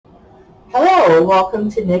Hello and welcome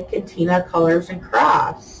to Nick and Tina Colors and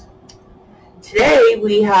Crafts. Today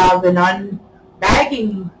we have an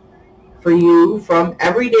unbagging for you from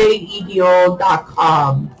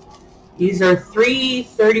EverydayEdeals.com. These are three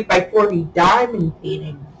 30 by 40 diamond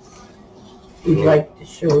paintings we'd like to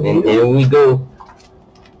show you. And here we go.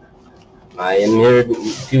 I am here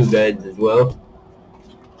too, guys, as well.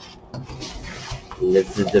 And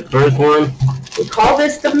this is the first one. We call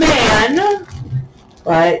this the man,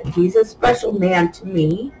 but he's a special man to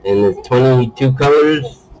me. And it's 22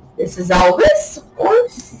 colors. This is Elvis, of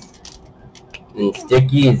course. And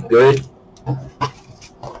sticky is good.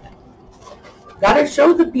 Gotta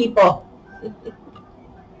show the people.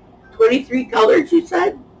 23 colors, you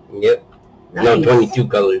said? Yep. Nice. No, 22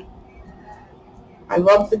 colors. I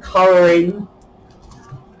love the coloring.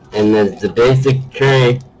 And there's the basic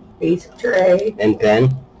tray. Basic tray. And pen.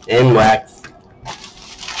 And wax.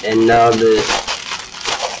 And now the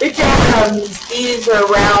gems. These are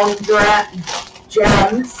round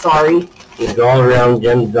gems. Sorry. There's all around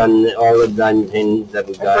gems on all the diamond paintings that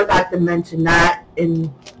we got. I forgot to mention that.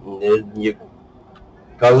 And there's your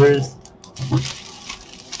colors.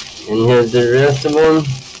 And here's the rest of them.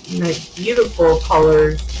 Nice, beautiful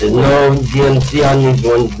colors. There's no DMC on these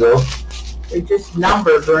ones though. They're just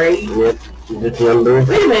numbered, right? Yep, just numbered.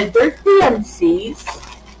 Wait a minute, there's DMCs.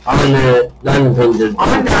 On the diamond painting.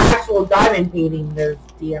 On the actual diamond painting, there's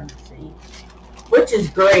DMC. Which is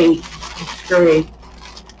great. It's great.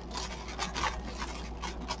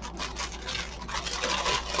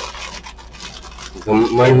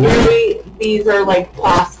 These are like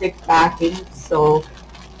plastic backings, so.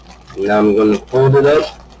 Now I'm going to fold it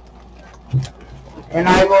up. And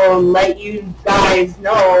I will let you guys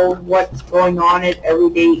know what's going on at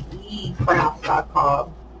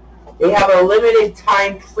EverydayEcrafts.com. They have a limited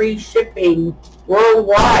time free shipping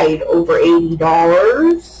worldwide over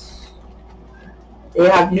 $80. They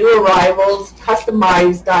have new arrivals,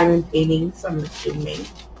 customized diamond paintings, I'm assuming.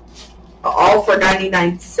 All for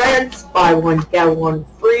 99 cents. Buy one, get one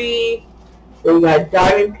free. They got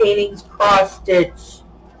diamond paintings, cross stitch,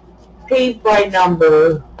 paint by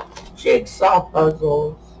number, jigsaw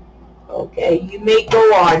puzzles. Okay, you may go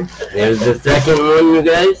on. There's the second one, you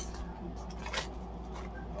guys.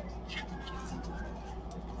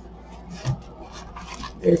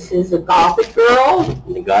 This is a Gothic girl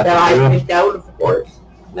that I picked out, of course.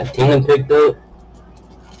 That Tina picked out.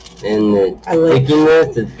 And the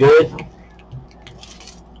stickiness is good.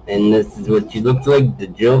 And this is what she looks like, the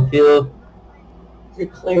gel feel. Is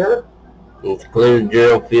it clear? It's clear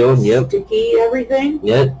gel feel, yep. Sticky, everything?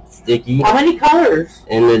 Yep, sticky. How many colors?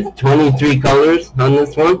 And there's 23 colors on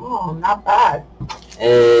this one. Oh, not bad.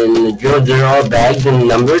 And the drills are all bagged and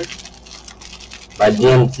numbered by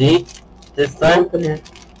DMC this time. Open it.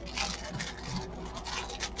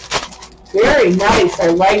 Very nice. I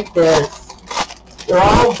like this. They're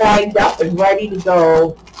all bagged up and ready to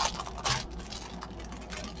go.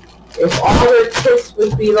 If all their kits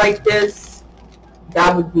would be like this,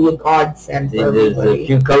 that would be a godsend for everybody. There's a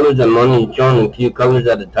few colors. I'm only showing a few colors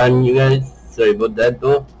at a time, you guys. Sorry about that,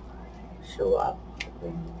 though. Show up.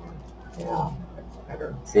 Yeah, that's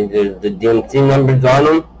better. See, there's the DMC numbers on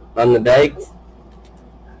them, on the bags.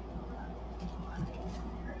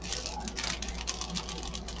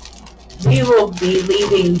 We will be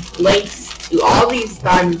leaving links to all these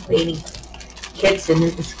diamond painting kits in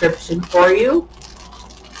the description for you.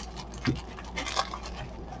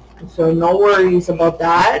 So no worries about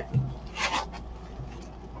that.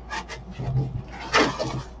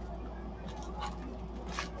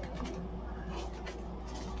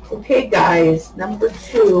 Okay, guys, number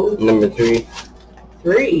 2. Number 3.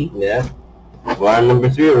 3? Yeah. We're on number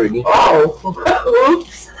 3 already. Oh,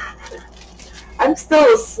 oops. I'm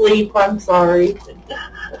still asleep, I'm sorry.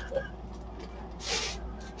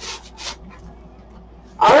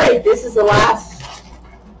 Alright, this is the last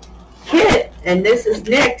kit, and this is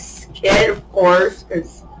Nick's kit, of course,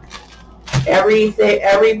 because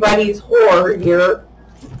everybody's whore here.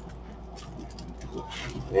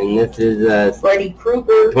 And this is Freddy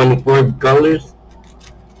Krueger. 24 colors.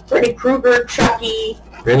 Freddy Krueger, Chucky.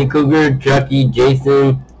 Freddy Krueger, Chucky,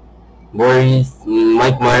 Jason, Boris,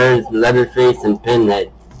 Mike Myers, Leatherface, and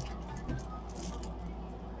Pinhead.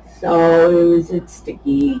 So, is it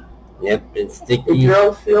sticky? Yep, it's sticky. The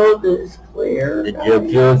drill field is clear. The drill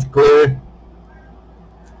field is clear.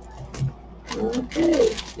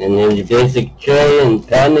 Okay. And there's your basic tray and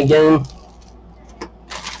pen again.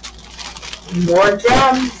 More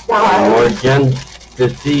gems, guys. More gems to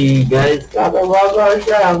see, you guys. Gotta love our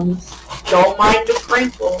gems. Don't mind the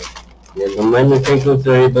crinkle. Yeah, don't mind the crinkle.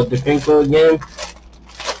 Sorry about the crinkle again.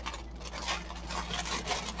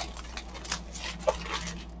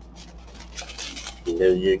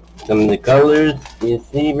 There's some of the colors you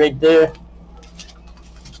see right there.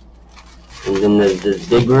 And then there's this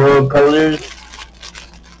big row of colors.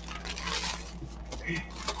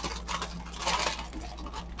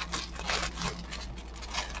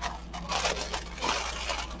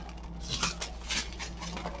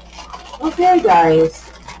 Okay, guys.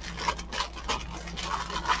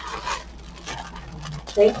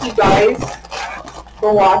 Thank you guys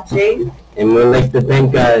for watching. And we'd like to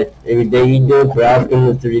thank Everyday Edeals for asking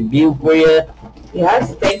us to review for you.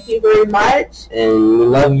 Yes, thank you very much. And we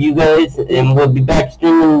love you guys. And we'll be back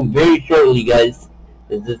streaming very shortly, guys.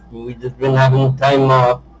 We just been having time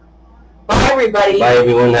off. Bye, everybody. Bye,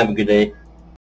 everyone. Have a good day.